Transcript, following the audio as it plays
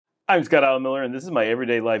I'm Scott Allen Miller, and this is my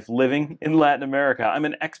everyday life living in Latin America. I'm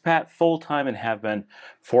an expat full-time and have been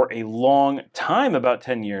for a long time, about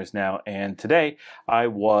 10 years now. And today I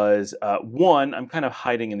was, I'm kind of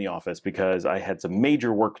hiding in the office because I had some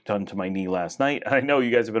major work done to my knee last night. And I know you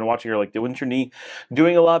guys have been watching, you're like, wasn't your knee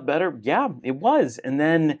doing a lot better? Yeah, it was. And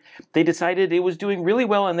then they decided it was doing really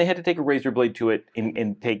well and they had to take a razor blade to it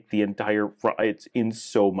and take the entire front. It's in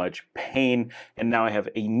so much pain. And now I have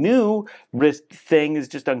a new wrist thing is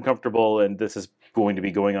just uncomfortable, and this is going to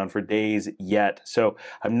be going on for days yet. So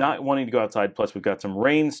I'm not wanting to go outside. Plus we've got some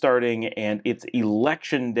rain starting and it's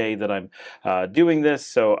election day that I'm doing this.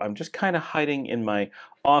 So I'm just kind of hiding in my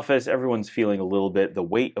office. Everyone's feeling a little bit the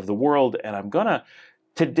weight of the world, and I'm gonna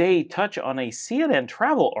today touch on a CNN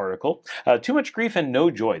travel article, Too Much Grief and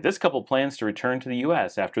No Joy. This couple plans to return to the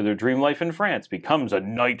US after their dream life in France becomes a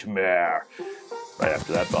nightmare. Right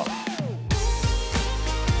after that bump.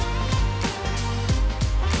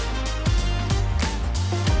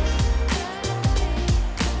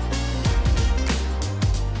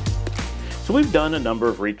 So we've done a number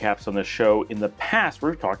of recaps on this show in the past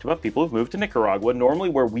where we've talked about people who've moved to Nicaragua, normally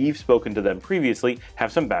where we've spoken to them previously,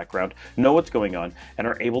 have some background, know what's going on, and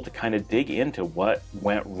are able to kind of dig into what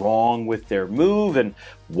went wrong with their move and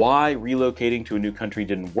why relocating to a new country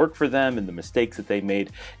didn't work for them and the mistakes that they made.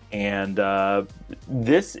 And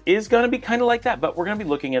this is going to be kind of like that, but we're going to be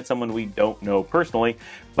looking at someone we don't know personally,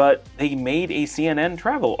 but they made a CNN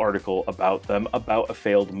travel article about them, about a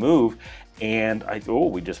failed move. And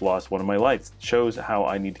we just lost one of my lights. It shows how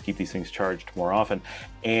I need to keep these things charged more often.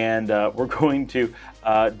 And we're going to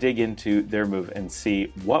dig into their move and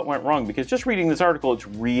see what went wrong, because just reading this article, it's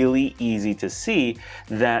really easy to see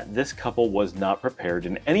that this couple was not prepared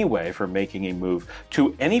in any way for making a move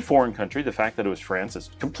to any foreign country. The fact that it was France is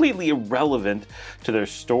completely irrelevant to their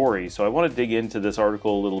story. So I want to dig into this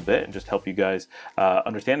article a little bit and just help you guys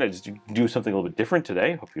understand. I just do something a little bit different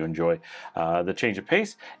today. Hope you enjoy the change of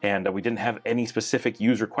pace. And we didn't have any specific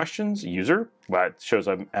user questions. Well, it shows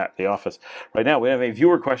I'm at the office right now. We don't have any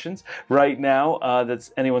viewer questions right now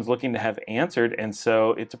that's anyone's looking to have answered, and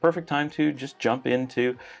so it's a perfect time to just jump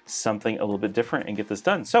into something a little bit different and get this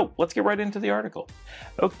done. So let's get right into the article.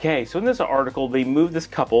 Okay, so in this article, they moved this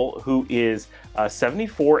couple who is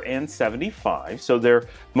 74 and 75, so they're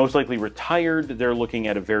most likely retired. They're looking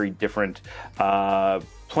at a very different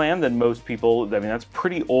plan than most people. I mean, that's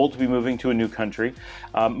pretty old to be moving to a new country.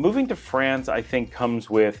 Moving to France, I think, comes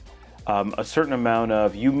with a certain amount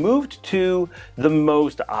of, you moved to the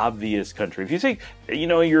most obvious country. If you say,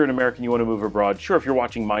 you're an American, you want to move abroad, sure, if you're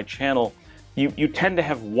watching my channel, you tend to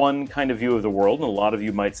have one kind of view of the world, and a lot of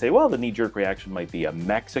you might say, well, the knee-jerk reaction might be a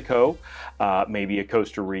Mexico, maybe a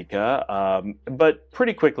Costa Rica, but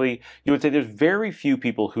pretty quickly you would say there's very few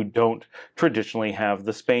people who don't traditionally have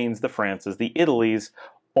the Spains, the Frances, the Italys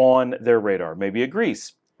on their radar, maybe a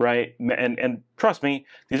Greece. Right? And trust me,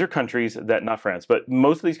 these are countries that, not France, but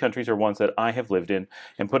most of these countries are ones that I have lived in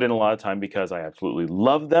and put in a lot of time because I absolutely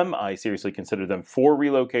love them. I seriously consider them for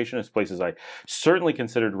relocation as places I certainly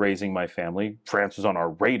considered raising my family. France was on our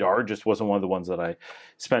radar, just wasn't one of the ones that I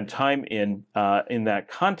spent time in that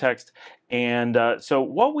context. And so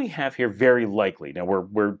what we have here, very likely, now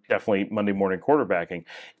we're definitely Monday morning quarterbacking,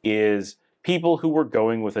 is people who were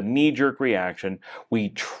going with a knee-jerk reaction. We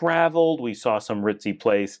traveled, we saw some ritzy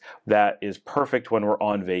place that is perfect when we're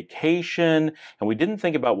on vacation, and we didn't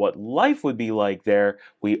think about what life would be like there.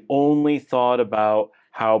 We only thought about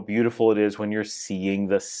how beautiful it is when you're seeing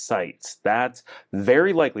the sights. That's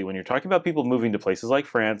very likely when you're talking about people moving to places like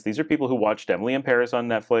France. These are people who watched Emily in Paris on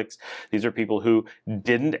Netflix. These are people who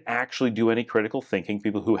didn't actually do any critical thinking,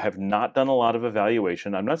 people who have not done a lot of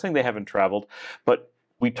evaluation. I'm not saying they haven't traveled, but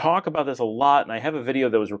we talk about this a lot, and I have a video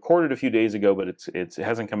that was recorded a few days ago, but it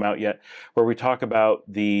hasn't come out yet, where we talk about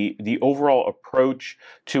the overall approach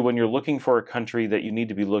to when you're looking for a country, that you need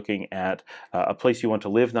to be looking at a place you want to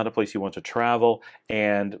live, not a place you want to travel.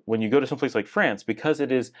 And when you go to some place like France, because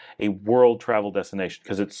it is a world travel destination,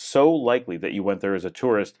 because it's so likely that you went there as a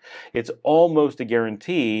tourist, it's almost a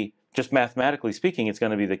guarantee, just mathematically speaking, it's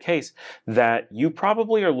going to be the case that you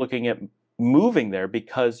probably are looking at moving there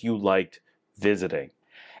because you liked visiting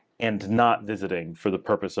and not visiting for the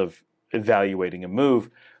purpose of evaluating a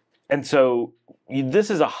move. And so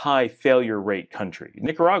this is a high failure rate country.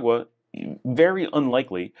 Nicaragua, very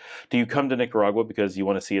unlikely do you come to Nicaragua because you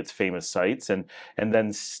want to see its famous sites and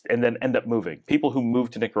then end up moving. People who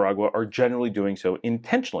move to Nicaragua are generally doing so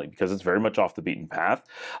intentionally because it's very much off the beaten path.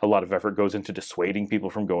 A lot of effort goes into dissuading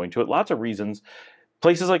people from going to it. Lots of reasons.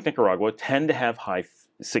 Places like Nicaragua tend to have high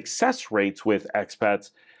success rates with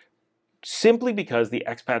expats simply because the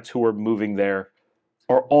expats who are moving there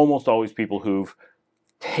are almost always people who've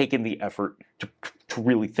taken the effort to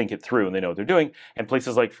really think it through and they know what they're doing. And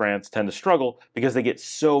places like France tend to struggle because they get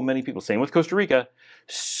so many people. Same with Costa Rica.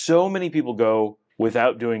 So many people go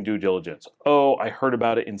without doing due diligence. Oh, I heard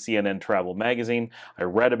about it in CNN Travel Magazine. I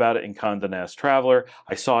read about it in Condé Nast Traveler.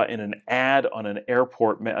 I saw it in an ad on an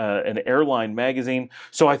airline magazine.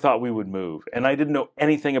 So I thought we would move. And I didn't know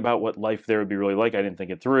anything about what life there would be really like. I didn't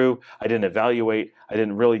think it through. I didn't evaluate. I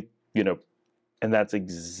didn't really, and that's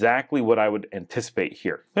exactly what I would anticipate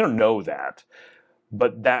here. I don't know that.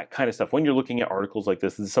 But that kind of stuff, when you're looking at articles like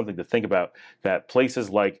this is something to think about, that places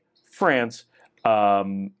like France,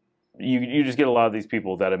 you just get a lot of these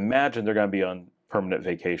people that imagine they're going to be on permanent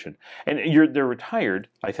vacation. And they're retired,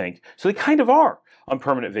 I think, so they kind of are on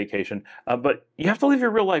permanent vacation, but you have to live your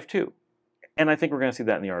real life too. And I think we're going to see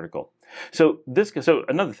that in the article. So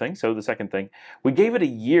another thing, the second thing, we gave it a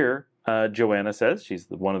year, Joanna says. She's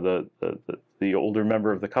one of the older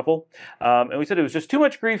member of the couple. And we said it was just too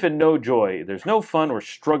much grief and no joy. There's no fun. We're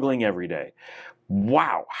struggling every day.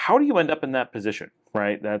 Wow. How do you end up in that position,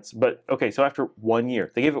 right? Okay, so after 1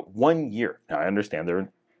 year, they gave it 1 year. Now, I understand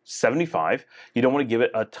they're 75. You don't want to give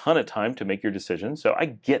it a ton of time to make your decision. So I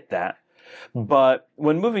get that. But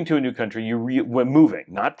when moving to a new country, when moving,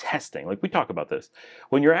 not testing, like we talk about this,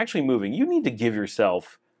 when you're actually moving, you need to give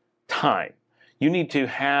yourself time. You need to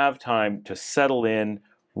have time to settle in,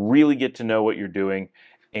 really get to know what you're doing,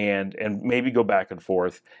 and maybe go back and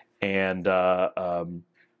forth. And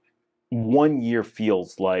 1 year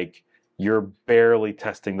feels like you're barely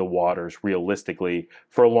testing the waters realistically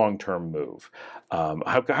for a long-term move.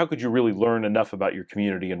 How could you really learn enough about your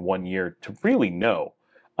community in 1 year to really know?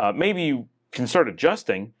 Maybe you can start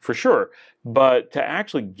adjusting for sure, but to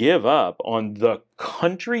actually give up on the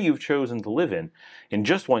country you've chosen to live in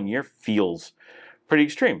just 1 year feels pretty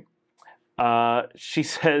extreme. She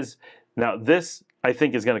says, now this I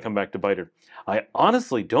think is going to come back to bite her. I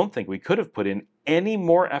honestly don't think we could have put in any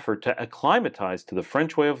more effort to acclimatize to the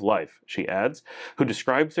French way of life, she adds, who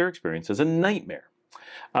describes their experience as a nightmare.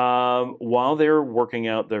 While they were working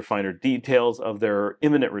out their finer details of their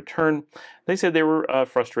imminent return, they said they were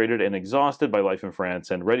frustrated and exhausted by life in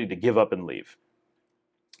France and ready to give up and leave.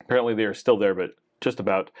 Apparently they are still there, but just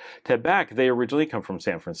about to head back. They originally come from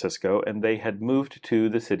San Francisco, and they had moved to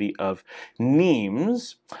the city of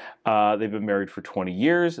Nimes. They've been married for 20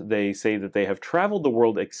 years. They say that they have traveled the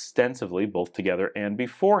world extensively, both together and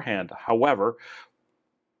beforehand. However,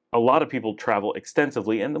 a lot of people travel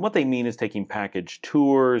extensively, and what they mean is taking package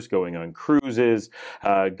tours, going on cruises,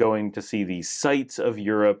 going to see the sights of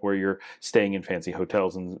Europe where you're staying in fancy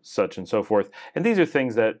hotels and such and so forth. And these are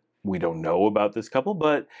things that we don't know about this couple,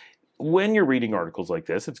 but when you're reading articles like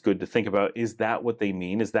this, it's good to think about, is that what they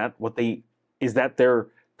mean? Is that their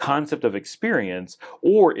concept of experience?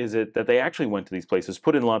 Or is it that they actually went to these places,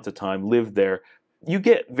 put in lots of time, lived there? You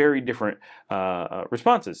get very different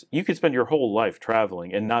responses. You could spend your whole life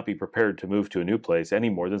traveling and not be prepared to move to a new place any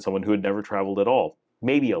more than someone who had never traveled at all.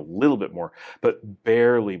 Maybe a little bit more, but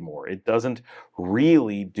barely more. It doesn't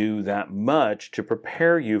really do that much to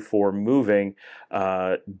prepare you for moving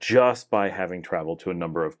just by having traveled to a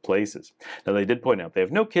number of places. Now, they did point out they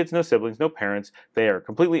have no kids, no siblings, no parents. They are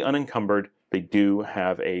completely unencumbered. They do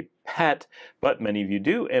have a pet, but many of you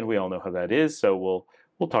do, and we all know how that is, so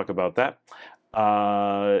we'll talk about that.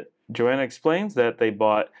 Joanna explains that they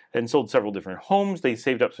bought and sold several different homes. They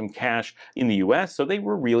saved up some cash in the U.S., so they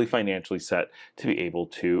were really financially set to be able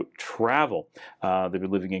to travel. They've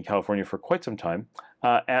been living in California for quite some time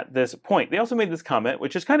at this point. They also made this comment,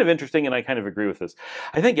 which is kind of interesting, and I kind of agree with this.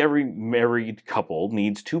 I think every married couple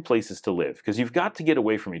needs two places to live, because you've got to get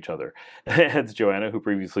away from each other. That's Joanna, who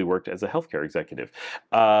previously worked as a healthcare executive.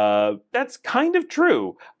 That's kind of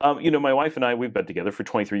true. My wife and I, we've been together for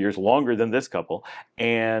 23 years, longer than this couple,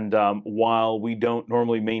 and while we don't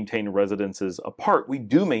normally maintain residences apart, we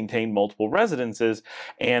do maintain multiple residences,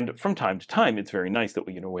 and from time to time, it's very nice that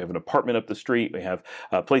we have an apartment up the street, we have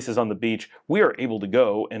places on the beach. We are able to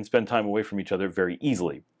go and spend time away from each other very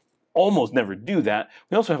easily. Almost never do that.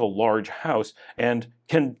 We also have a large house and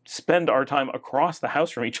can spend our time across the house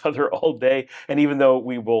from each other all day. And even though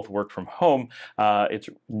we both work from home, it's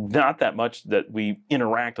not that much that we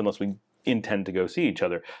interact unless we intend to go see each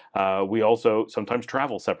other. We also sometimes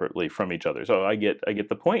travel separately from each other. So I get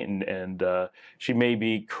the point, and she may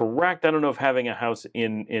be correct. I don't know if having a house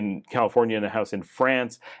in California and a house in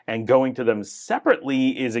France and going to them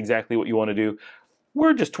separately is exactly what you want to do.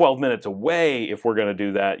 We're just 12 minutes away if we're going to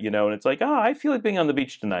do that, and it's like, I feel like being on the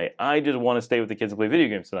beach tonight. I just want to stay with the kids and play video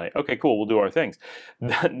games tonight. Okay, cool, we'll do our things.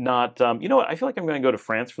 Not, what, I feel like I'm going to go to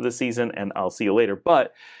France for the season and I'll see you later.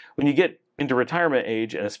 But when you get into retirement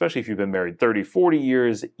age, and especially if you've been married 30, 40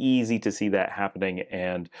 years, easy to see that happening.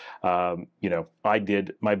 And, you know, I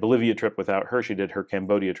did my Bolivia trip without her. She did her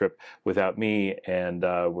Cambodia trip without me. And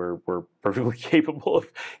we're perfectly capable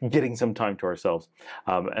of getting some time to ourselves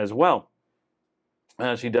as well.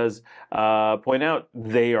 She does point out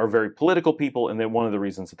they are very political people, and that one of the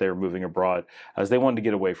reasons that they were moving abroad is they wanted to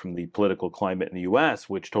get away from the political climate in the U.S.,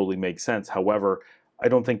 which totally makes sense. However, I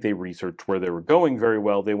don't think they researched where they were going very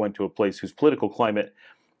well. They went to a place whose political climate,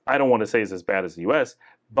 I don't want to say is as bad as the U.S.,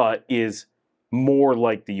 but is more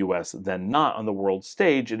like the U.S. than not on the world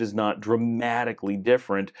stage. It is not dramatically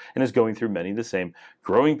different and is going through many of the same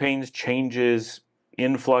growing pains, changes,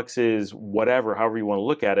 influxes, whatever, however you want to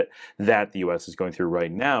look at it, that the U.S. is going through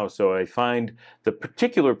right now. So I find the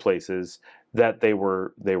particular places that they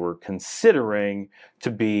were considering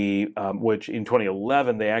to be, which in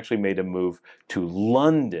 2011 they actually made a move to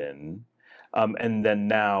London, and then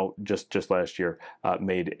now just last year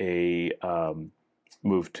made a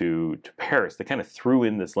move to Paris. They kind of threw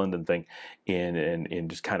in this London thing in and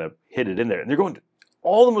just kind of hit it in there, and they're going to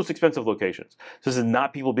all the most expensive locations. So this is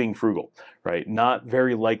not people being frugal, right? Not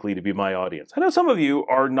very likely to be my audience. I know some of you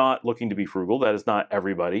are not looking to be frugal. That is not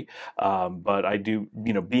everybody. But I do,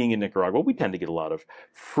 you know, being in Nicaragua, we tend to get a lot of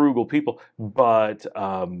frugal people, but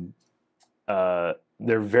they're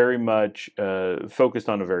very much focused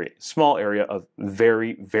on a very small area of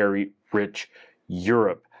very, very rich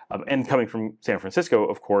Europe. And coming from San Francisco,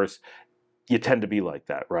 of course, you tend to be like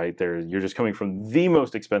that, right? You're just coming from the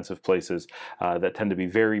most expensive places that tend to be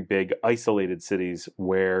very big, isolated cities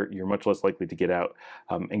where you're much less likely to get out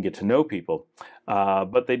and get to know people.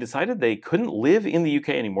 But they decided they couldn't live in the UK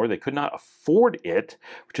anymore. They could not afford it,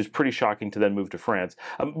 which is pretty shocking to then move to France.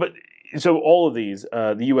 So all of these,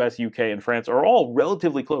 the US, UK, and France, are all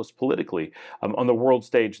relatively close politically. On the world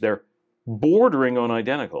stage, they're bordering on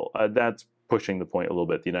identical. That's pushing the point a little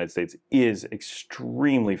bit. The United States is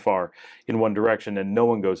extremely far in one direction, and no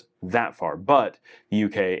one goes that far. But the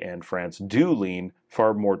UK and France do lean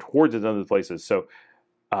far more towards it than other places. So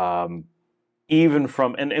even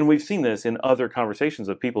from, and we've seen this in other conversations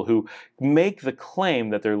of people who make the claim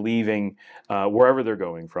that they're leaving wherever they're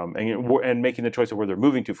going from and making the choice of where they're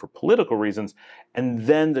moving to for political reasons, and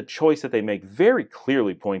then the choice that they make very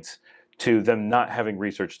clearly points to them not having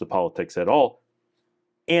researched the politics at all,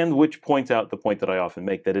 and which points out the point that I often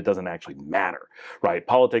make, that it doesn't actually matter, right?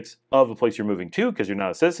 Politics of the place you're moving to, because you're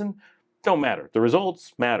not a citizen, don't matter. The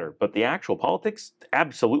results matter, but the actual politics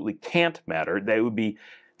absolutely can't matter.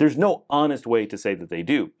 There's no honest way to say that they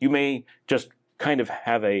do. You may just kind of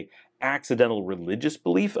have a accidental religious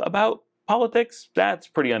belief about politics. That's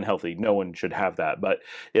pretty unhealthy. No one should have that. But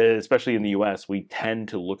especially in the US, we tend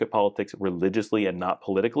to look at politics religiously and not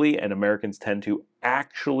politically, and Americans tend to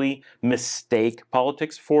actually mistake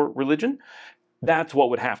politics for religion. That's what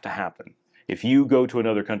would have to happen. If you go to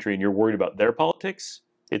another country and you're worried about their politics,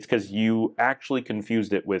 it's because you actually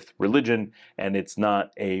confused it with religion, and it's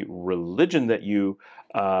not a religion that you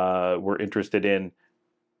were interested in.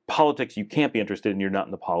 Politics you can't be interested in, you're not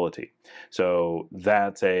in the polity. So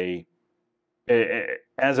that's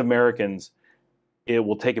as Americans, it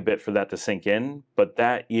will take a bit for that to sink in, but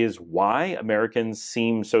that is why Americans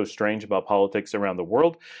seem so strange about politics around the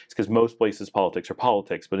world. It's because most places politics are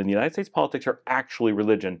politics, but in the United States, politics are actually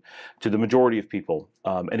religion to the majority of people.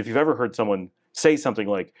 And if you've ever heard someone say something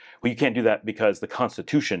like, well, you can't do that because the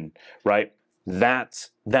Constitution, right?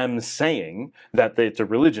 That's them saying that it's a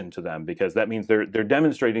religion to them, because that means they're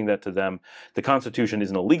demonstrating that to them the Constitution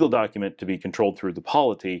isn't a legal document to be controlled through the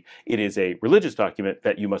polity. It is a religious document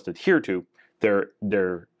that you must adhere to.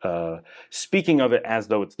 They're speaking of it as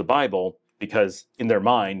though it's the Bible, because in their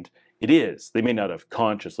mind it is. They may not have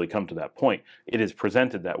consciously come to that point. It is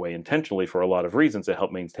presented that way intentionally for a lot of reasons. It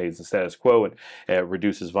helps maintain the status quo and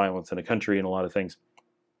reduces violence in a country and a lot of things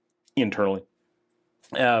internally.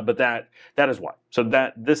 But that is why. So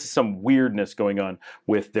this is some weirdness going on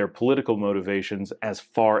with their political motivations as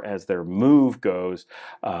far as their move goes,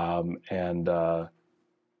 so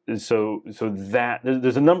that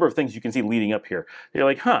there's a number of things you can see leading up here. They're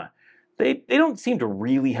like, they don't seem to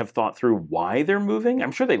really have thought through why they're moving.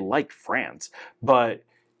 I'm sure they like France, but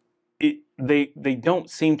they don't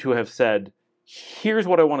seem to have said, here's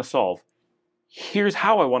what I want to solve, here's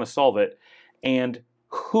how I want to solve it, and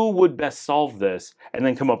who would best solve this, and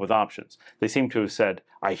then come up with options. They seem to have said,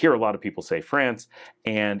 I hear a lot of people say France,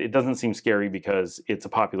 and it doesn't seem scary because it's a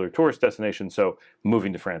popular tourist destination, so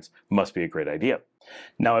moving to France must be a great idea.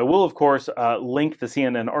 Now, I will, of course, link the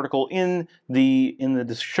CNN article in the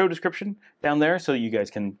show description down there, so that you guys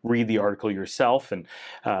can read the article yourself and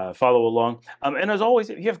follow along. And as always,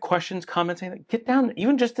 if you have questions, comments, anything, get down.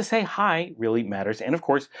 Even just to say hi really matters. And of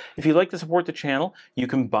course, if you'd like to support the channel, you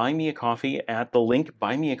can buy me a coffee at the link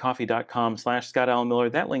buymeacoffee.com/Scott Allen Miller.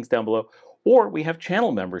 That link's down below. Or we have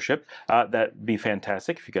channel membership. That'd be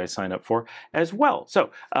fantastic if you guys sign up for as well. So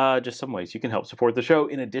just some ways you can help support the show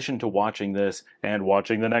in addition to watching this and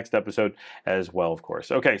watching the next episode as well, of course.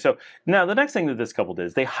 Okay, so now the next thing that this couple did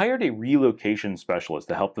is they hired a relocation specialist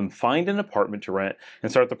to help them find an apartment to rent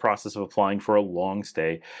and start the process of applying for a long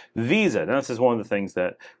stay visa. Now, this is one of the things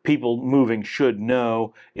that people moving should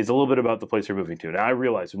know is a little bit about the place they're moving to. Now, I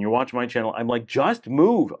realize when you're watching my channel, I'm like, just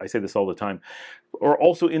move. I say this all the time. Or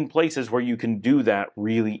also in places where you can do that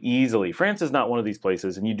really easily. France is not one of these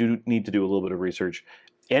places, and you do need to do a little bit of research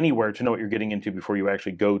anywhere to know what you're getting into before you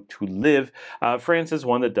actually go to live. France is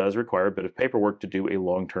one that does require a bit of paperwork to do a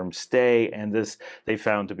long-term stay, and this they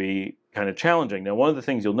found to be kind of challenging. Now, one of the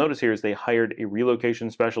things you'll notice here is they hired a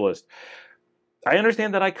relocation specialist. I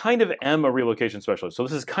understand that I kind of am a relocation specialist, so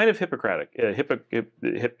this is kind of Hippocratic.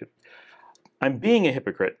 I'm being a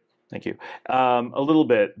hypocrite. Thank you. A little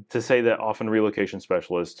bit to say that often relocation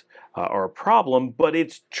specialists are a problem, but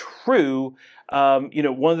it's true.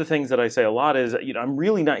 One of the things that I say a lot is, I'm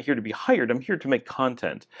really not here to be hired. I'm here to make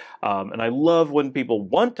content. And I love when people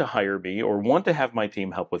want to hire me or want to have my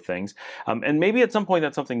team help with things. And maybe at some point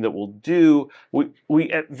that's something that we'll do. We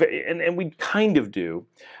kind of do.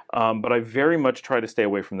 But I very much try to stay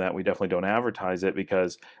away from that. We definitely don't advertise it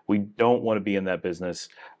because we don't want to be in that business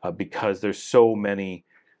because there's so many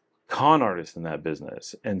con artists in that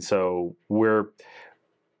business. And so where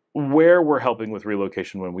we're helping with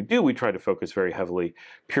relocation when we do, we try to focus very heavily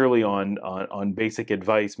purely on basic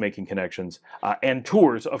advice, making connections, and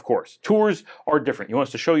tours, of course. Tours are different. You want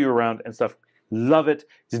us to show you around and stuff. Love it.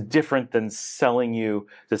 It's different than selling you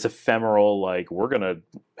this ephemeral, like, we're going to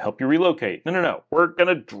help you relocate. No. We're going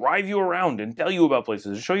to drive you around and tell you about places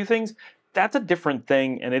and show you things. That's a different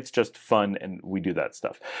thing, and it's just fun, and we do that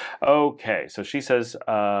stuff. Okay, so she says,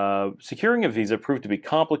 securing a visa proved to be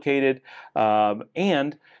complicated,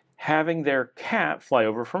 and having their cat fly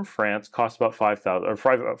over from France cost about $5,000, or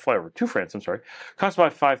fly over to France, I'm sorry, cost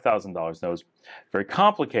about $5,000. That was very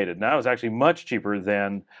complicated. Now it's actually much cheaper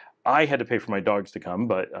than I had to pay for my dogs to come,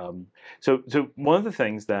 but so one of the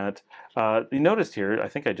things that you noticed here, I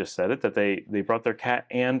think I just said it, that they brought their cat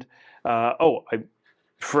and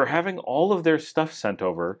for having all of their stuff sent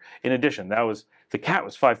over. In addition, the cat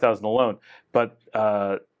was $5,000 alone, but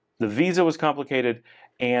the visa was complicated,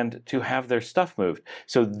 and to have their stuff moved.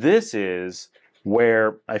 So this is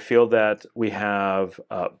where I feel that we have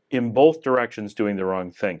in both directions doing the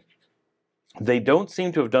wrong thing. They don't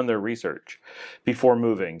seem to have done their research before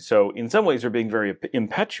moving. So in some ways, they're being very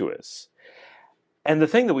impetuous. And the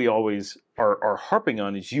thing that we always are harping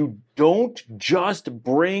on is you don't just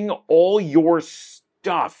bring all your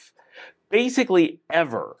stuff, basically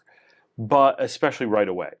ever, but especially right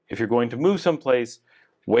away. If you're going to move someplace,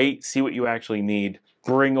 wait, see what you actually need,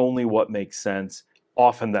 bring only what makes sense.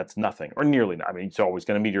 Often that's nothing, or nearly not. I mean, it's always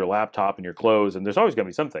going to be your laptop and your clothes, and there's always going to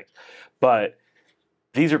be something. But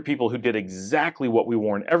these are people who did exactly what we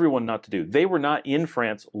warn everyone not to do. They were not in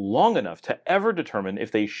France long enough to ever determine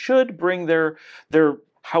if they should bring their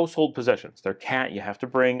household possessions. Their cat, you have to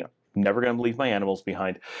bring. Never going to leave my animals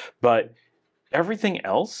behind. But everything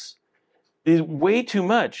else is way too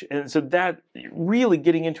much. And so that really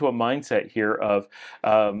getting into a mindset here of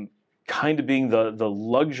kind of being the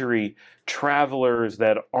luxury travelers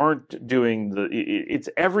that aren't doing it's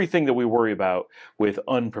everything that we worry about with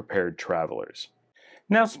unprepared travelers.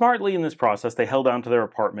 Now, smartly in this process, they held on to their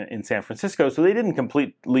apartment in San Francisco, so they didn't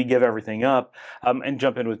completely give everything up and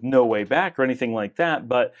jump in with no way back or anything like that,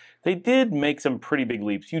 but they did make some pretty big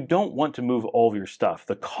leaps. You don't want to move all of your stuff.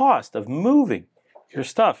 The cost of moving your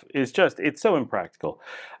stuff is it's so impractical.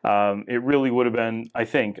 It really would have been, I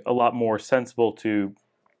think, a lot more sensible to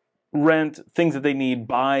rent things that they need,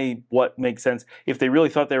 buy what makes sense. If they really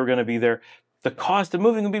thought they were going to be there, the cost of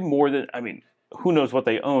moving would be more than, who knows what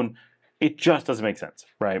they own. It just doesn't make sense,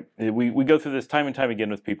 right? We go through this time and time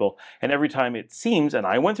again with people, and every time it seems, and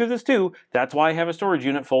I went through this too, that's why I have a storage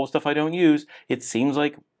unit full of stuff I don't use. It seems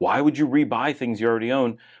like, why would you rebuy things you already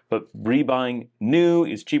own? But rebuying new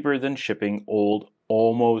is cheaper than shipping old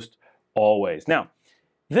almost always. Now,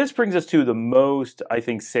 this brings us to the most, I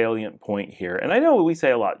think, salient point here. And I know we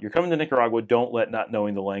say a lot, you're coming to Nicaragua, don't let not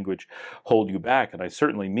knowing the language hold you back. And I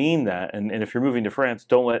certainly mean that. And if you're moving to France,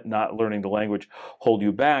 don't let not learning the language hold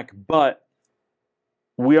you back. But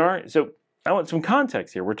we aren't, so I want some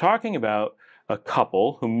context here. We're talking about a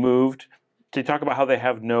couple who moved. They talk about how they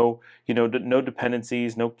have no, no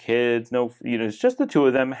dependencies, no kids, no, it's just the two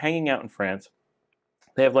of them hanging out in France.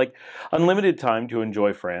 They have like unlimited time to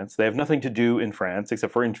enjoy France. They have nothing to do in France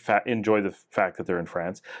except for enjoy the fact that they're in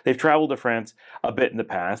France. They've traveled to France a bit in the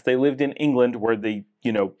past. They lived in England where they,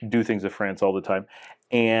 do things with France all the time.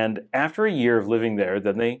 And after a year of living there,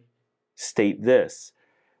 then they state this.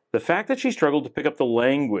 The fact that she struggled to pick up the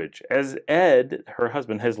language, as Ed, her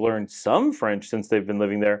husband, has learned some French since they've been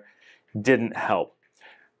living there, didn't help.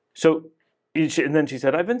 So, and then she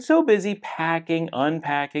said, I've been so busy packing,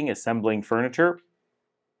 unpacking, assembling furniture.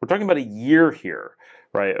 We're talking about a year here,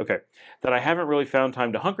 right? Okay. That I haven't really found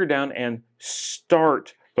time to hunker down and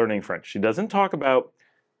start learning French. She doesn't talk about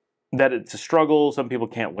that it's a struggle. Some people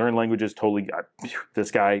can't learn languages. Totally, this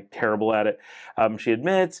guy, terrible at it. She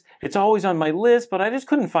admits, it's always on my list, but I just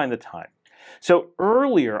couldn't find the time. So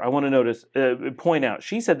earlier, I want to point out,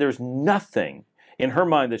 she said there's nothing in her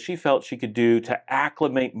mind that she felt she could do to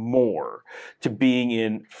acclimate more to being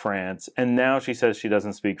in France. And now she says she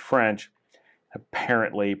doesn't speak French.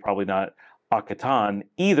 Apparently, probably not Occitan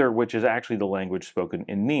either, which is actually the language spoken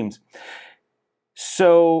in Nimes.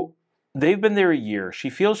 So they've been there a year. She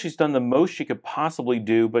feels she's done the most she could possibly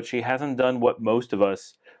do, but she hasn't done what most of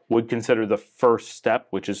us would consider the first step,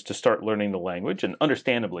 which is to start learning the language. And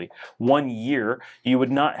understandably, 1 year, you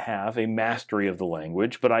would not have a mastery of the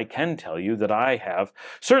language, but I can tell you that I have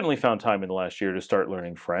certainly found time in the last year to start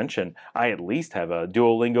learning French, and I at least have a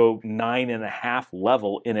Duolingo 9.5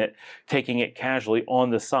 level in it, taking it casually on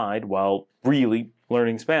the side while really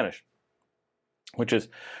learning Spanish, which is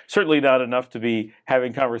certainly not enough to be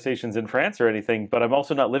having conversations in France or anything, but I'm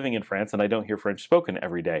also not living in France and I don't hear French spoken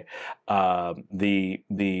every day.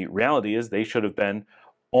 The reality is they should have been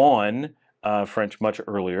on French much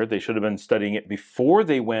earlier. They should have been studying it before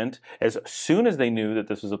they went, as soon as they knew that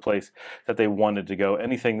this was a place that they wanted to go.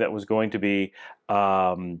 Anything that was going to be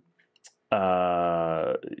a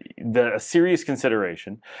serious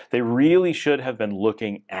consideration, they really should have been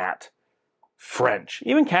looking at French,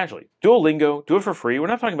 even casually. Duolingo, do it for free. We're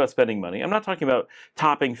not talking about spending money. I'm not talking about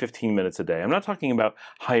topping 15 minutes a day. I'm not talking about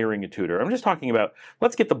hiring a tutor. I'm just talking about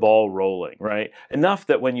let's get the ball rolling, right? Enough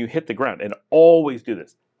that when you hit the ground, and always do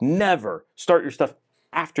this, never start your stuff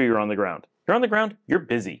after you're on the ground. You're on the ground, you're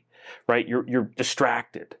busy, right? You're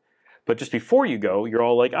distracted. But just before you go, you're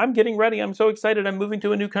all like, I'm getting ready. I'm so excited. I'm moving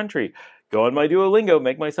to a new country. Go on my Duolingo,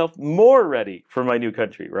 make myself more ready for my new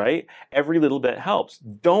country, right? Every little bit helps.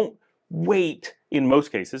 Don't wait, in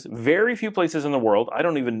most cases, very few places in the world, I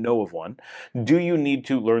don't even know of one, do you need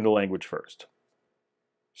to learn the language first.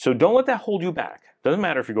 So don't let that hold you back. Doesn't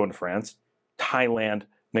matter if you're going to France, Thailand,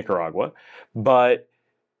 Nicaragua, but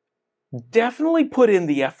definitely put in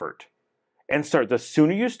the effort and start. The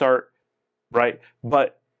sooner you start, right?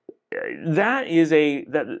 But that is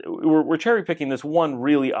we're cherry picking this one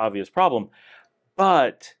really obvious problem,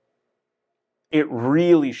 but it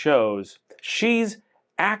really shows she's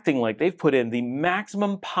acting like they've put in the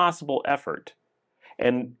maximum possible effort.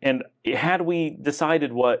 And had we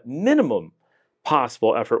decided what minimum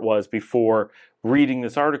possible effort was before reading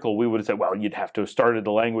this article, we would have said, well, you'd have to have started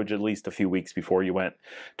the language at least a few weeks before you went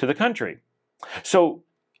to the country. So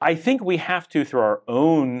I think we have to, through our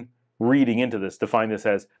own reading into this, define this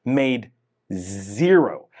as made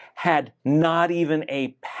zero, had not even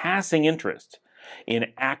a passing interest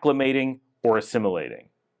in acclimating or assimilating.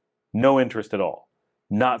 No interest at all.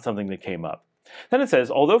 Not something that came up. Then it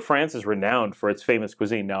says, although France is renowned for its famous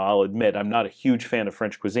cuisine, now I'll admit I'm not a huge fan of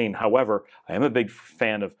French cuisine. However, I am a big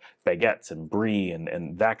fan of baguettes and brie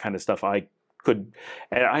and that kind of stuff. I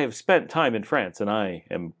have spent time in France and I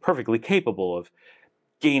am perfectly capable of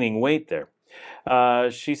gaining weight there.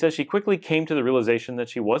 She says she quickly came to the realization that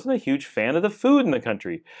she wasn't a huge fan of the food in the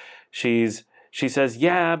country. She says,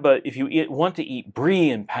 yeah, but if you want to eat brie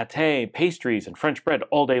and pâté, pastries and French bread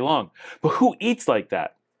all day long, but who eats like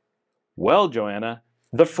that? Well, Joanna,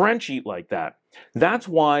 the French eat like that. That's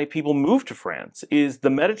why people move to France, is the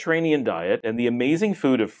Mediterranean diet and the amazing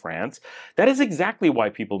food of France. That is exactly why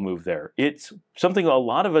people move there. It's something a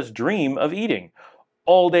lot of us dream of eating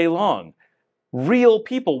all day long. Real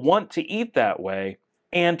people want to eat that way,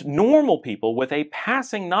 and normal people with a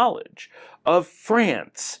passing knowledge of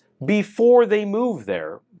France before they move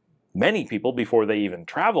there, many people before they even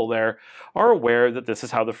travel there, are aware that this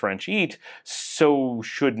is how the French eat, so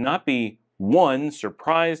should not be, one,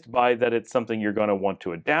 surprised by that it's something you're going to want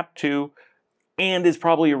to adapt to, and is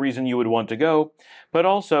probably a reason you would want to go, but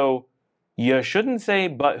also, you shouldn't say,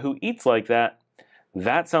 but who eats like that?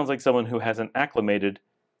 That sounds like someone who hasn't acclimated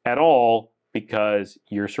at all, because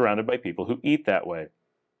you're surrounded by people who eat that way.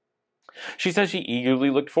 She says she eagerly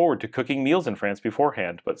looked forward to cooking meals in France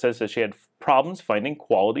beforehand, but says that she had problems finding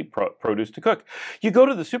quality produce to cook. You go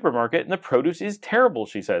to the supermarket and the produce is terrible,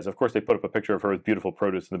 she says. Of course, they put up a picture of her with beautiful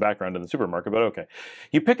produce in the background in the supermarket, but okay.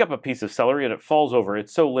 You pick up a piece of celery and it falls over.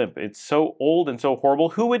 It's so limp. It's so old and so horrible.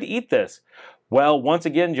 Who would eat this? Well, once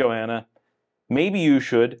again, Joanna, maybe you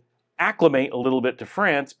should acclimate a little bit to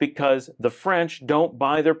France because the French don't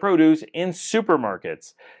buy their produce in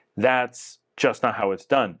supermarkets. That's just not how it's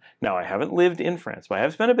done. Now, I haven't lived in France, but I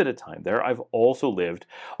have spent a bit of time there. I've also lived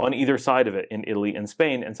on either side of it in Italy and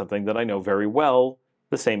Spain, and something that I know very well,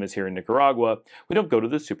 the same as here in Nicaragua, we don't go to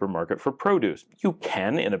the supermarket for produce. You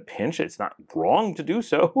can in a pinch. It's not wrong to do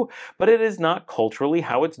so, but it is not culturally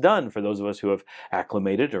how it's done. For those of us who have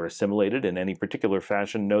acclimated or assimilated in any particular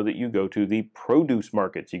fashion, know that you go to the produce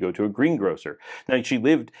markets. You go to a greengrocer. Now, she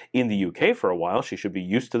lived in the UK for a while. She should be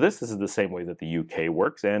used to this. This is the same way that the UK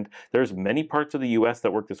works, and there's many parts of the US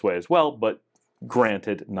that work this way as well, but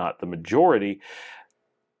granted, not the majority.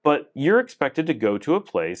 But you're expected to go to a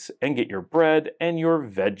place and get your bread and your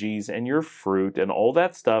veggies and your fruit and all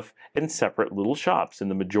that stuff in separate little shops. In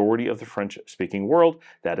the majority of the French-speaking world,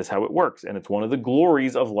 that is how it works. And it's one of the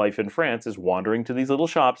glories of life in France is wandering to these little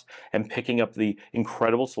shops and picking up the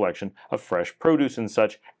incredible selection of fresh produce and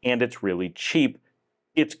such. And it's really cheap.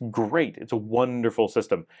 It's great. It's a wonderful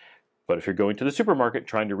system. But if you're going to the supermarket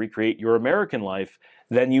trying to recreate your American life,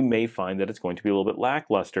 then you may find that it's going to be a little bit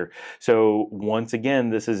lackluster. So once again,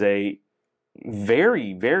 this is a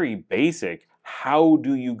very, very basic, how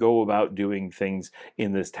do you go about doing things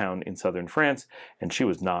in this town in southern France? And she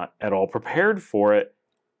was not at all prepared for it.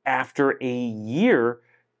 After a year,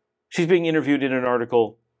 she's being interviewed in an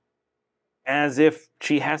article as if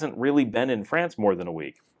she hasn't really been in France more than a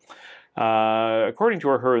week. According to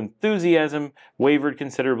her, her enthusiasm wavered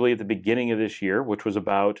considerably at the beginning of this year, which was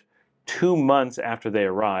about 2 months after they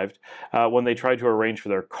arrived, when they tried to arrange for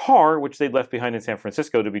their car, which they'd left behind in San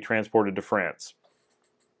Francisco, to be transported to France.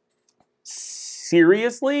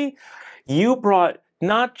 Seriously? You brought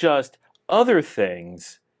not just other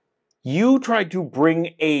things, you tried to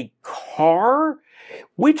bring a car?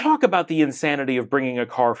 We talk about the insanity of bringing a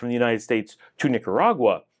car from the United States to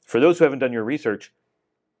Nicaragua. For those who haven't done your research,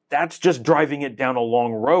 that's just driving it down a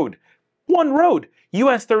long road. One road,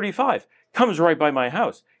 US 35, comes right by my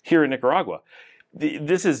house here in Nicaragua.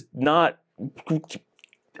 This is not...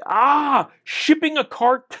 shipping a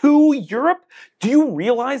car to Europe? Do you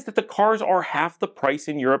realize that the cars are half the price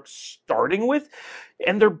in Europe starting with?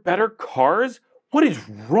 And they're better cars? What is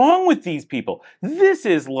wrong with these people? This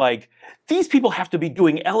is like, these people have to be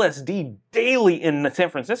doing LSD daily in San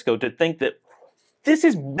Francisco to think that this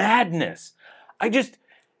is madness.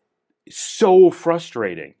 So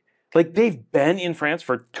frustrating. Like, they've been in France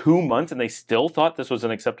for 2 months and they still thought this was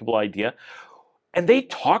an acceptable idea. And they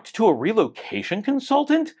talked to a relocation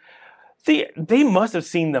consultant? They must have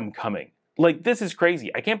seen them coming. Like, this is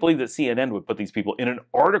crazy. I can't believe that CNN would put these people in an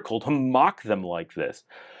article to mock them like this.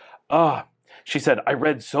 She said, I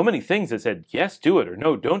read so many things that said, yes, do it, or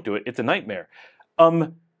no, don't do it. It's a nightmare.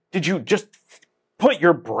 Did you just put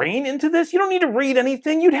your brain into this? You don't need to read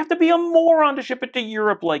anything. You'd have to be a moron to ship it to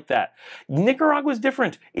Europe like that. Nicaragua's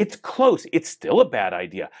different. It's close. It's still a bad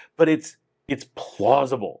idea, but it's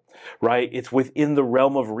plausible, right? It's within the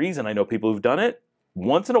realm of reason. I know people who've done it.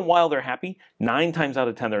 Once in a while, they're happy. 9 times out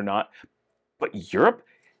of 10, they're not. But Europe,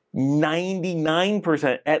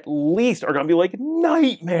 99% at least are going to be like,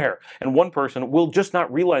 nightmare. And one person will just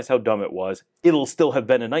not realize how dumb it was. It'll still have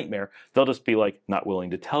been a nightmare. They'll just be like, not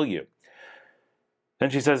willing to tell you. Then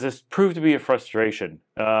she says this proved to be a frustration.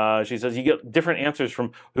 She says you get different answers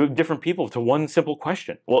from different people to one simple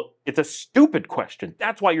question. Well, it's a stupid question.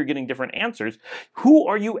 That's why you're getting different answers. Who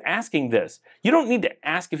are you asking this? You don't need to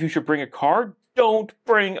ask if you should bring a car. Don't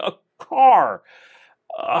bring a car.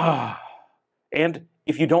 And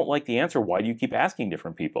if you don't like the answer, why do you keep asking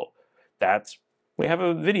different people? We have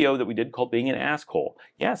a video that we did called Being an Asshole.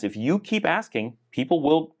 Yes, if you keep asking, people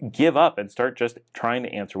will give up and start just trying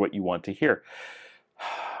to answer what you want to hear.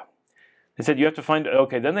 They said you have to find,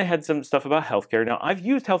 okay, then they had some stuff about healthcare. Now, I've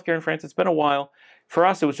used healthcare in France. It's been a while. For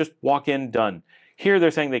us, it was just walk in, done. Here, they're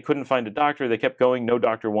saying they couldn't find a doctor. They kept going. No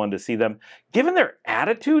doctor wanted to see them. Given their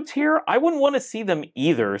attitudes here, I wouldn't want to see them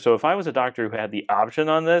either. So if I was a doctor who had the option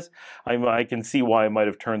on this, I can see why I might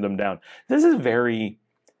have turned them down. This is very...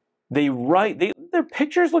 Their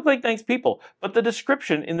pictures look like nice people, but the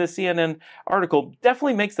description in the CNN article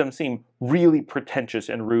definitely makes them seem really pretentious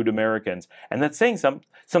and rude Americans. And that's saying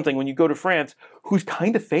something when you go to France, who's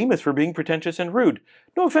kind of famous for being pretentious and rude.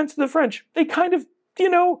 No offense to the French. They kind of,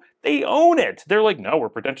 they own it. They're like, no, we're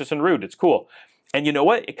pretentious and rude. It's cool. And you know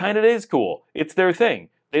what? It kind of is cool. It's their thing.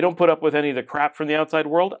 They don't put up with any of the crap from the outside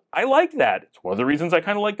world. I like that. It's one of the reasons I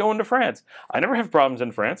kind of like going to France. I never have problems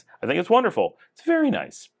in France. I think it's wonderful. It's very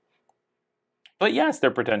nice. But yes, they're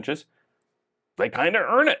pretentious. They kind of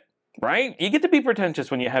earn it, right? You get to be pretentious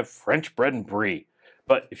when you have French bread and brie.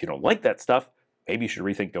 But if you don't like that stuff, maybe you should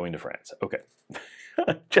rethink going to France. Okay.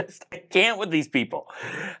 I can't with these people.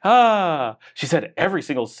 She said every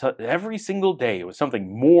single day it was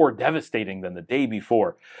something more devastating than the day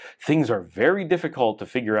before. Things are very difficult to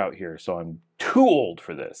figure out here, so I'm too old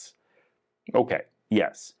for this. Okay,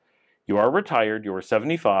 yes. You are retired, you are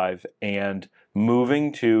 75, and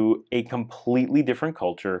moving to a completely different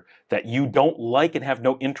culture that you don't like and have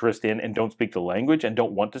no interest in and don't speak the language and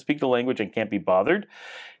don't want to speak the language and can't be bothered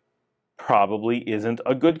probably isn't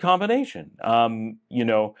a good combination.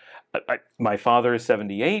 My father is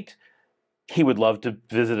 78. He would love to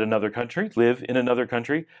visit another country, live in another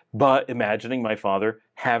country, but imagining my father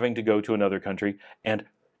having to go to another country and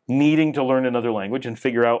needing to learn another language and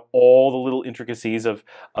figure out all the little intricacies of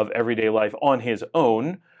everyday life on his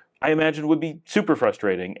own, I imagine would be super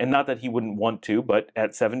frustrating. And not that he wouldn't want to, but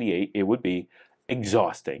at 78, it would be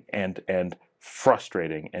exhausting and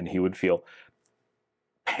frustrating, and he would feel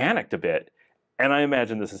panicked a bit. And I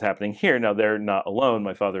imagine this is happening here. Now, they're not alone.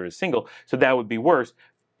 My father is single, so that would be worse.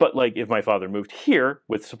 But like if my father moved here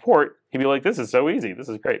with support, he'd be like, this is so easy. This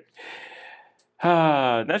is great.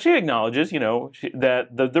 Now she acknowledges, that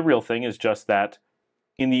the real thing is just that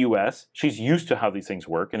in the US, she's used to how these things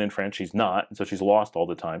work, and in France she's not, and so she's lost all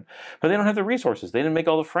the time. But they don't have the resources. They didn't make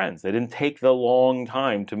all the friends. They didn't take the long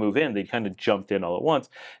time to move in. They kind of jumped in all at once,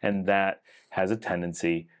 and that has a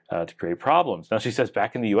tendency to create problems. Now she says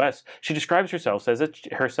back in the US, she describes herself as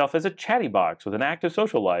a chatty box with an active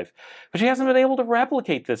social life, but she hasn't been able to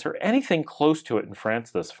replicate this or anything close to it in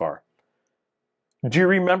France thus far. Do you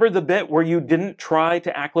remember the bit where you didn't try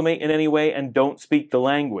to acclimate in any way and don't speak the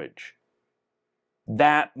language?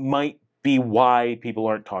 That might be why people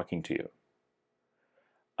aren't talking to you.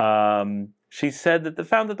 She said that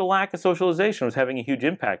found that the lack of socialization was having a huge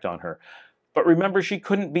impact on her. But remember, she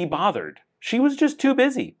couldn't be bothered. She was just too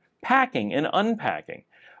busy packing and unpacking.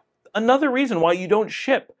 Another reason why you don't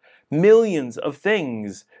ship millions of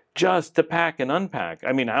things just to pack and unpack.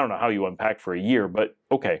 I mean, I don't know how you unpack for a year, but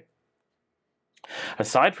okay.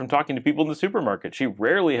 Aside from talking to people in the supermarket, she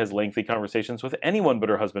rarely has lengthy conversations with anyone but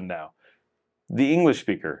her husband now. The English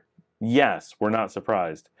speaker. Yes, we're not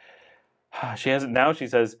surprised. She hasn't now, she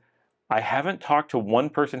says, I haven't talked to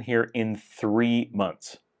one person here in 3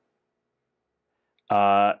 months.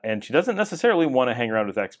 And she doesn't necessarily want to hang around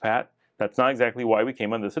with expat. That's not exactly why we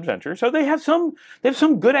came on this adventure. So they have some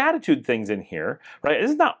good attitude things in here, right?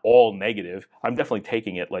 This is not all negative. I'm definitely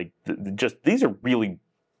taking it like these are really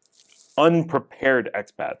unprepared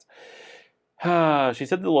expats. She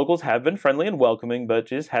said the locals have been friendly and welcoming, but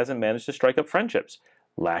just hasn't managed to strike up friendships.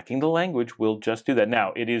 Lacking the language will just do that.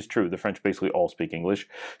 Now, it is true. The French basically all speak English.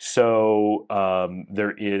 So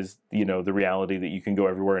there is, the reality that you can go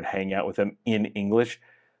everywhere and hang out with them in English.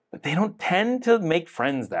 But they don't tend to make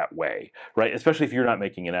friends that way, right? Especially if you're not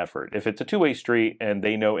making an effort. If it's a two-way street and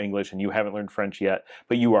they know English and you haven't learned French yet,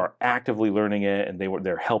 but you are actively learning it and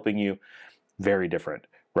they're helping you, very different,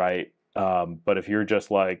 right? But if you're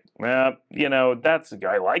just like, I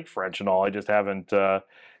like French and all, I just haven't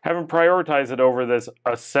prioritized it over this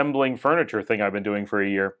assembling furniture thing I've been doing for a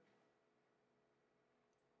year.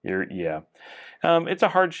 It's a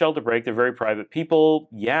hard shell to break. They're very private people.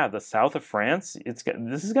 Yeah, the south of France,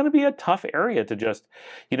 this is going to be a tough area to just,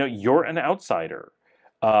 you're an outsider.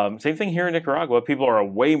 Same thing here in Nicaragua. People are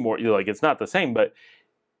way more, it's not the same, but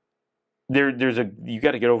you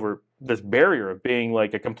got to get over this barrier of being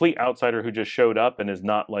like a complete outsider who just showed up and is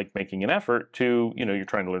not like making an effort to, you're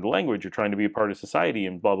trying to learn the language, you're trying to be a part of society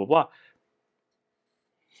and blah, blah, blah.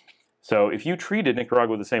 So if you treated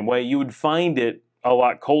Nicaragua the same way, you would find it a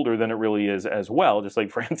lot colder than it really is as well. Just like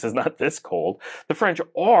France is not this cold. The French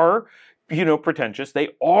are, pretentious. They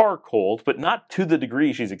are cold, but not to the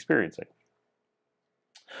degree she's experiencing.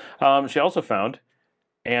 She also found,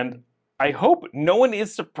 and I hope no one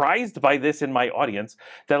is surprised by this in my audience,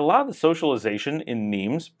 that a lot of the socialization in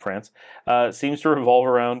Nimes, France, seems to revolve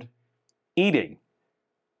around eating.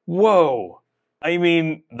 Whoa! I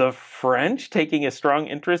mean, the French taking a strong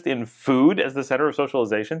interest in food as the center of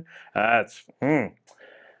socialization?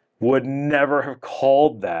 Would never have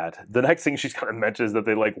called that. The next thing she's going to mention is that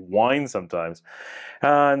they like wine sometimes.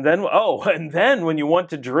 And then when you want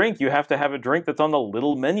to drink, you have to have a drink that's on the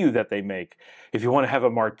little menu that they make. If you want to have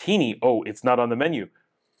a martini, it's not on the menu.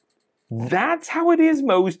 That's how it is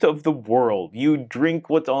most of the world. You drink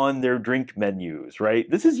what's on their drink menus, right?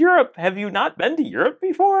 This is Europe. Have you not been to Europe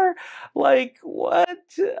before? Like,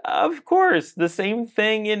 what? Of course. The same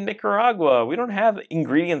thing in Nicaragua. We don't have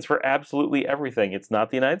ingredients for absolutely everything. It's not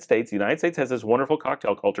the United States. The United States has this wonderful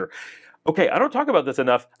cocktail culture. Okay, I don't talk about this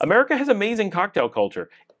enough. America has amazing cocktail culture.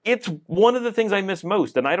 It's one of the things I miss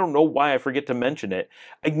most, and I don't know why I forget to mention it.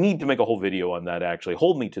 I need to make a whole video on that, actually.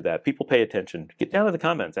 Hold me to that. People pay attention. Get down in the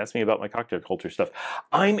comments. Ask me about my cocktail culture stuff.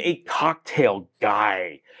 I'm a cocktail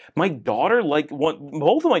guy. My daughter,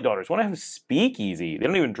 both of my daughters want to have speakeasy. They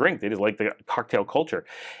don't even drink. They just like the cocktail culture.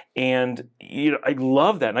 And, I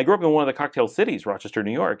love that. And I grew up in one of the cocktail cities, Rochester,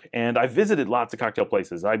 New York, and I visited lots of cocktail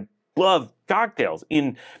places. I love cocktails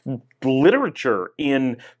in literature,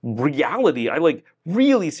 in reality. I like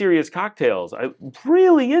really serious cocktails. I'm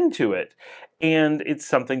really into it. And it's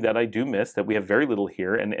something that I do miss that we have very little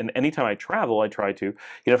here. And anytime I travel, I try to,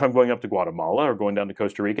 if I'm going up to Guatemala or going down to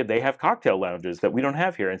Costa Rica, they have cocktail lounges that we don't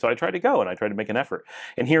have here. And so I try to go and I try to make an effort.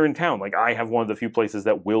 And here in town, I have one of the few places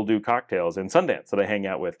that will do cocktails in Sundance that I hang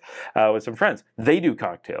out with some friends. They do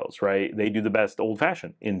cocktails, right? They do the best old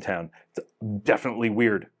fashioned in town. It's definitely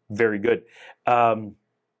weird. Very good. And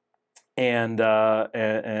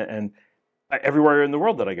everywhere in the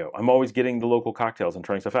world that I go, I'm always getting the local cocktails and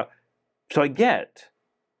trying stuff out. So I get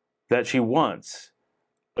that she wants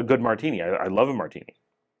a good martini. I love a martini.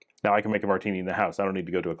 Now I can make a martini in the house. I don't need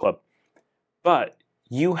to go to a club. But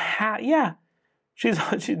this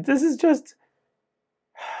is just...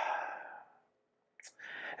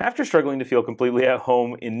 After struggling to feel completely at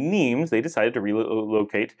home in Nimes, they decided to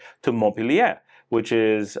relocate to Montpellier, which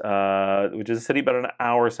is a city about an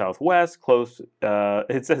hour southwest, close.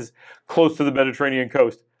 It says close to the Mediterranean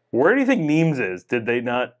coast. Where do you think Nimes is? Did they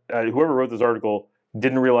not? Whoever wrote this article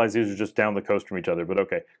didn't realize these are just down the coast from each other. But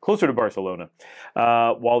okay, closer to Barcelona.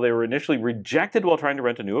 While they were initially rejected while trying to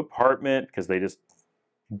rent a new apartment because they just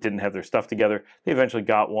didn't have their stuff together, they eventually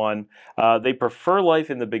got one. They prefer life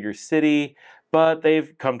in the bigger city, but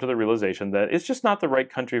they've come to the realization that it's just not the right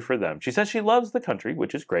country for them. She says she loves the country,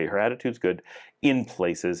 which is great. Her attitude's good in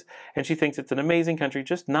places, and she thinks it's an amazing country,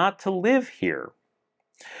 just not to live here.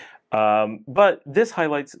 But this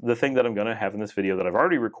highlights the thing that I'm going to have in this video that I've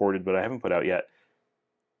already recorded, but I haven't put out yet.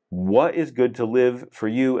 What is good to live for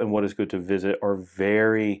you and what is good to visit are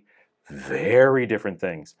very, very different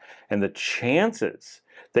things. And the chances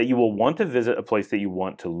that you will want to visit a place that you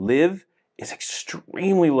want to live is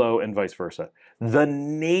extremely low, and vice versa. The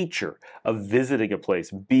nature of visiting a place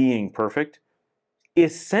being perfect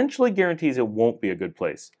essentially guarantees it won't be a good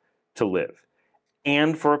place to live.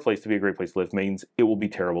 And for a place to be a great place to live means it will be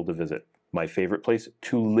terrible to visit. My favorite place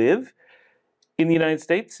to live in the United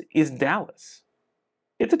States is Dallas.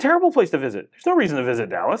 It's a terrible place to visit. There's no reason to visit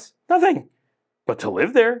Dallas. Nothing. But to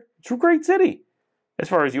live there, it's a great city. As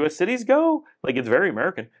far as U.S. cities go, it's very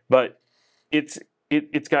American, but it's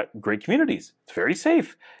got great communities. It's very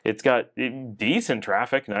safe. It's got decent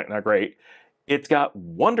traffic, not great. It's got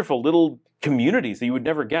wonderful little communities that you would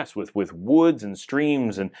never guess with woods and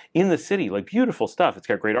streams and in the city, beautiful stuff. It's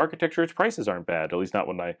got great architecture. Its prices aren't bad, at least not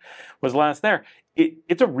when I was last there.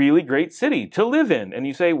 It's a really great city to live in. And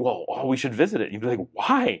you say, well, we should visit it. You'd be like,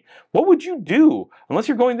 why? What would you do? Unless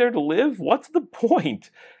you're going there to live, what's the point?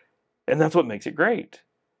 And that's what makes it great.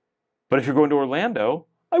 But if you're going to Orlando,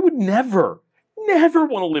 I would never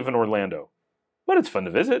want to live in Orlando. But it's fun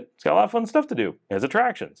to visit. It's got a lot of fun stuff to do. It has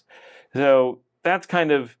attractions. So that's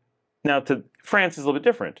kind of... Now, France is a little bit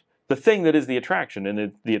different. The thing that is the attraction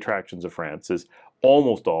and the attractions of France is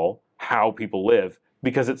almost all how people live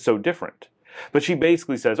because it's so different. But she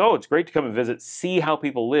basically says, it's great to come and visit, see how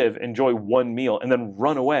people live, enjoy one meal, and then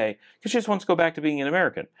run away because she just wants to go back to being an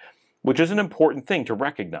American. Which is an important thing to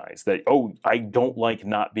recognize that, I don't like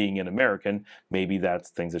not being an American. Maybe that's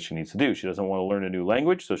things that she needs to do. She doesn't want to learn a new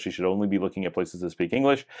language, so she should only be looking at places that speak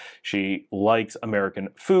English. She likes American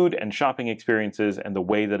food and shopping experiences and the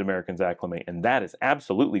way that Americans acclimate. And that is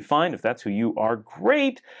absolutely fine. If that's who you are,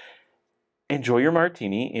 great. Enjoy your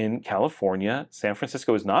martini in California. San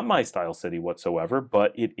Francisco is not my style city whatsoever,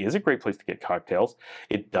 but it is a great place to get cocktails.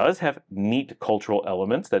 It does have neat cultural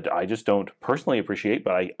elements that I just don't personally appreciate,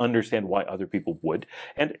 but I understand why other people would.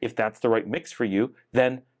 And if that's the right mix for you,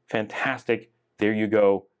 then fantastic. There you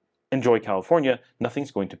go. Enjoy California.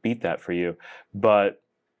 Nothing's going to beat that for you. But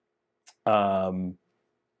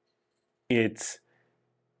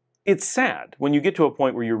it's sad when you get to a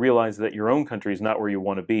point where you realize that your own country is not where you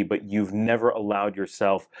want to be, but you've never allowed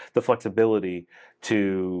yourself the flexibility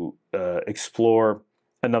to explore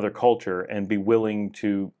another culture and be willing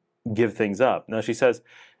to give things up. Now, she says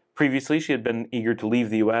Previously, she had been eager to leave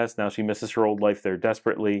the US. Now she misses her old life there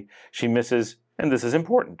desperately. She misses, and this is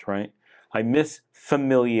important, right? I miss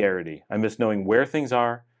familiarity. I miss knowing where things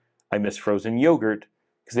are. I miss frozen yogurt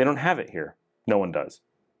because they don't have it here. No one does.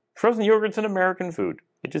 Frozen yogurt's an American food.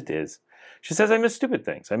 It just is. She says, I miss stupid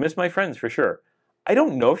things. I miss my friends for sure. I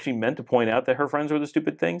don't know if she meant to point out that her friends were the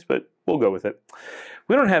stupid things, but we'll go with it.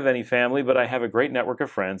 We don't have any family, but I have a great network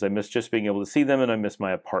of friends. I miss just being able to see them, and I miss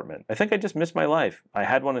my apartment. I think I just miss my life. I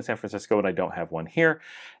had one in San Francisco, and I don't have one here.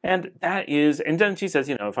 And that is, and then she says,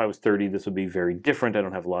 if I was 30, this would be very different. I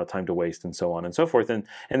don't have a lot of time to waste, and so on and so forth. And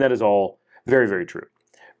that is all very, very true,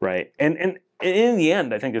 right? And in the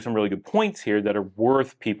end, I think there's some really good points here that are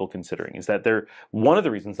worth people considering. Is that they're one of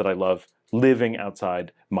the reasons that I love living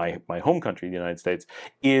outside my home country, the United States,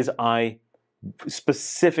 is I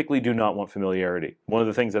specifically do not want familiarity. One of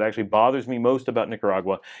the things that actually bothers me most about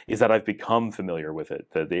Nicaragua is that I've become familiar with it.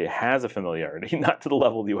 That it has a familiarity, not to the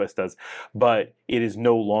level the US does, but it is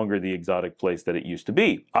no longer the exotic place that it used to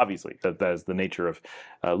be. Obviously, that is the nature of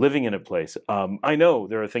living in a place. I know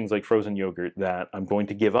there are things like frozen yogurt that I'm going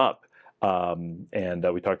to give up. And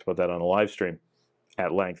we talked about that on a live stream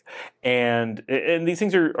at length. And these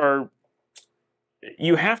things are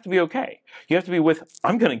you have to be okay. You have to be with,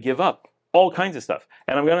 I'm going to give up all kinds of stuff.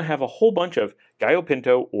 And I'm going to have a whole bunch of gallo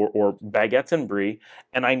pinto or baguettes and brie,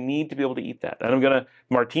 and I need to be able to eat that. And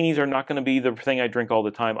martinis are not going to be the thing I drink all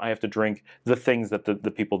the time. I have to drink the things that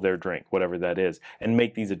the people there drink, whatever that is, and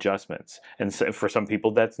make these adjustments. And so for some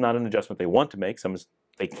people, that's not an adjustment they want to make. Some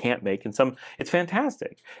they can't make, and some it's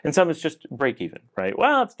fantastic. And some it's just break even, right?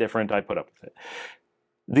 Well, it's different. I put up with it.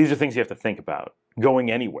 These are things you have to think about.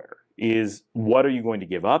 Going anywhere is what are you going to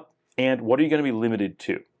give up, and what are you going to be limited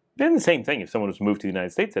to? Then the same thing if someone was moved to the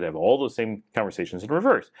United States, they'd have all those same conversations in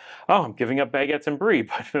reverse. Oh, I'm giving up baguettes and brie,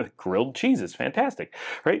 but grilled cheese is fantastic,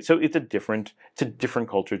 right? So it's a different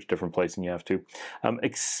culture, it's a different place, and you have to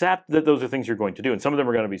accept that those are things you're going to do. And some of them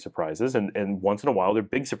are going to be surprises, and once in a while, they're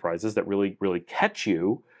big surprises that really, really catch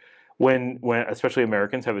you when especially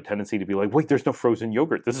Americans have a tendency to be like, wait, there's no frozen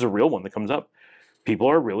yogurt. This is a real one that comes up. People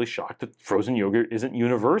are really shocked that frozen yogurt isn't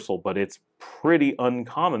universal, but it's pretty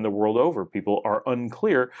uncommon the world over. People are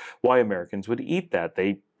unclear why Americans would eat that.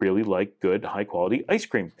 They really like good, high-quality ice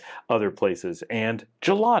cream other places, and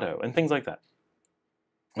gelato, and things like that.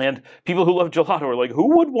 And people who love gelato are like,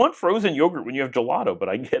 who would want frozen yogurt when you have gelato? But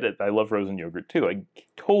I get it. I love frozen yogurt too. I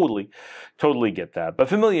totally, totally get that. But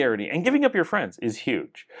familiarity and giving up your friends is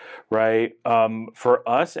huge, right? For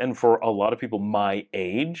us and for a lot of people my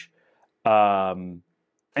age, and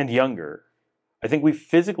younger, I think we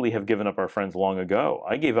physically have given up our friends long ago.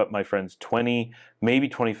 I gave up my friends 20, maybe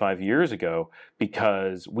 25 years ago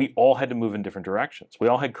because we all had to move in different directions. We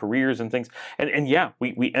all had careers and things. And yeah,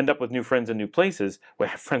 we end up with new friends in new places. We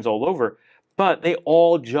have friends all over, but they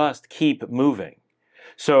all just keep moving.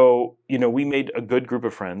 So, we made a good group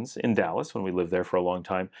of friends in Dallas when we lived there for a long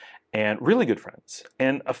time, and really good friends.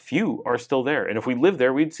 And a few are still there. And if we lived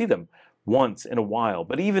there, we'd see them once in a while.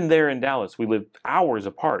 But even there in Dallas, we lived hours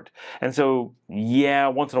apart. And so, yeah,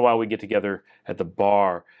 once in a while we get together at the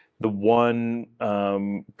bar. The one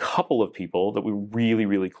couple of people that we're really,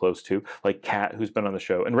 really close to, like Kat, who's been on the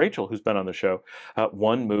show, and Rachel, who's been on the show,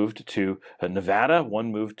 one moved to Nevada,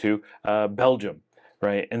 one moved to Belgium.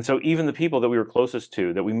 Right. And so even the people that we were closest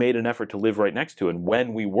to, that we made an effort to live right next to, and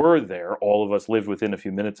when we were there, all of us lived within a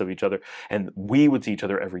few minutes of each other, and we would see each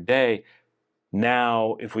other every day.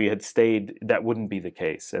 Now, if we had stayed, that wouldn't be the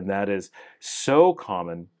case. And that is so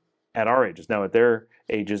common at our ages. Now, at their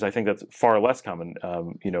ages, I think that's far less common.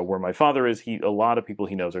 Where my father is, a lot of people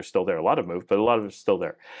he knows are still there. A lot have moved, but a lot of them are still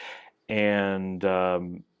there. And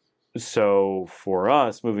so for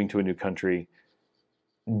us, moving to a new country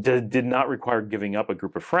did not require giving up a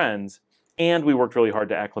group of friends. And we worked really hard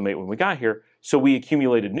to acclimate when we got here. So we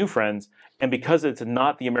accumulated new friends. And because it's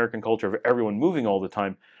not the American culture of everyone moving all the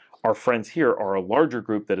time, our friends here are a larger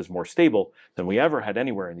group that is more stable than we ever had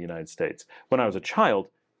anywhere in the United States. When I was a child,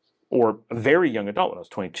 or a very young adult, when I was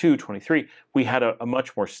 22, 23, we had a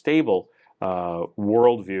much more stable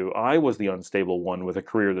worldview. I was the unstable one with a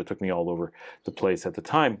career that took me all over the place at the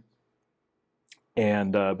time.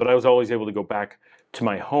 And but I was always able to go back to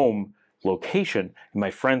my home location, and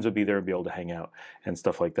my friends would be there and be able to hang out and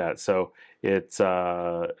stuff like that. So it's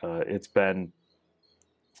been,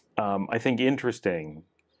 I think, interesting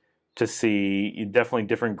to see. Definitely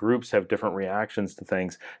different groups have different reactions to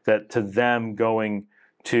things, that to them going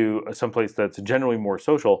to someplace that's generally more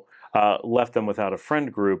social left them without a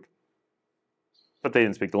friend group, but they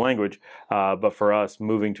didn't speak the language. But for us,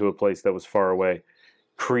 moving to a place that was far away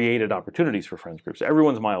created opportunities for friends groups.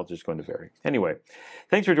 Everyone's mileage is going to vary. Anyway,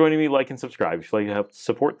 thanks for joining me. Like and subscribe. If you'd like to help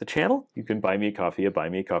support the channel, you can buy me a coffee at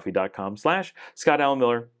buymeacoffee.com/Scott Allen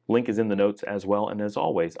Miller. Link is in the notes as well. And as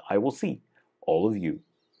always, I will see all of you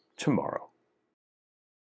tomorrow.